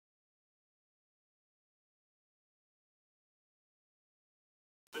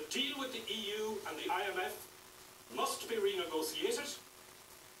deal with the EU and the IMF must be renegotiated.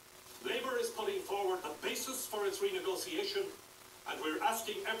 Labour is putting forward a basis for its renegotiation, and we're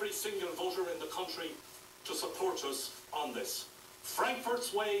asking every single voter in the country to support us on this.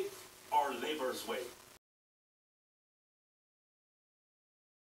 Frankfurt's way or Labour's way.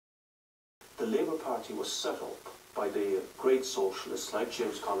 The Labour Party was set up by the great socialists like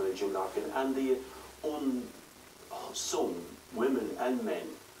James Connolly and Jim Larkin and the unsung women and men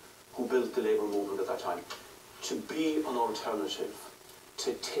who built the Labour movement at that time to be an alternative,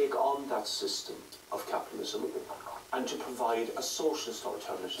 to take on that system of capitalism and to provide a socialist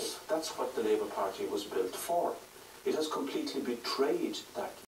alternative. That's what the Labour Party was built for. It has completely betrayed that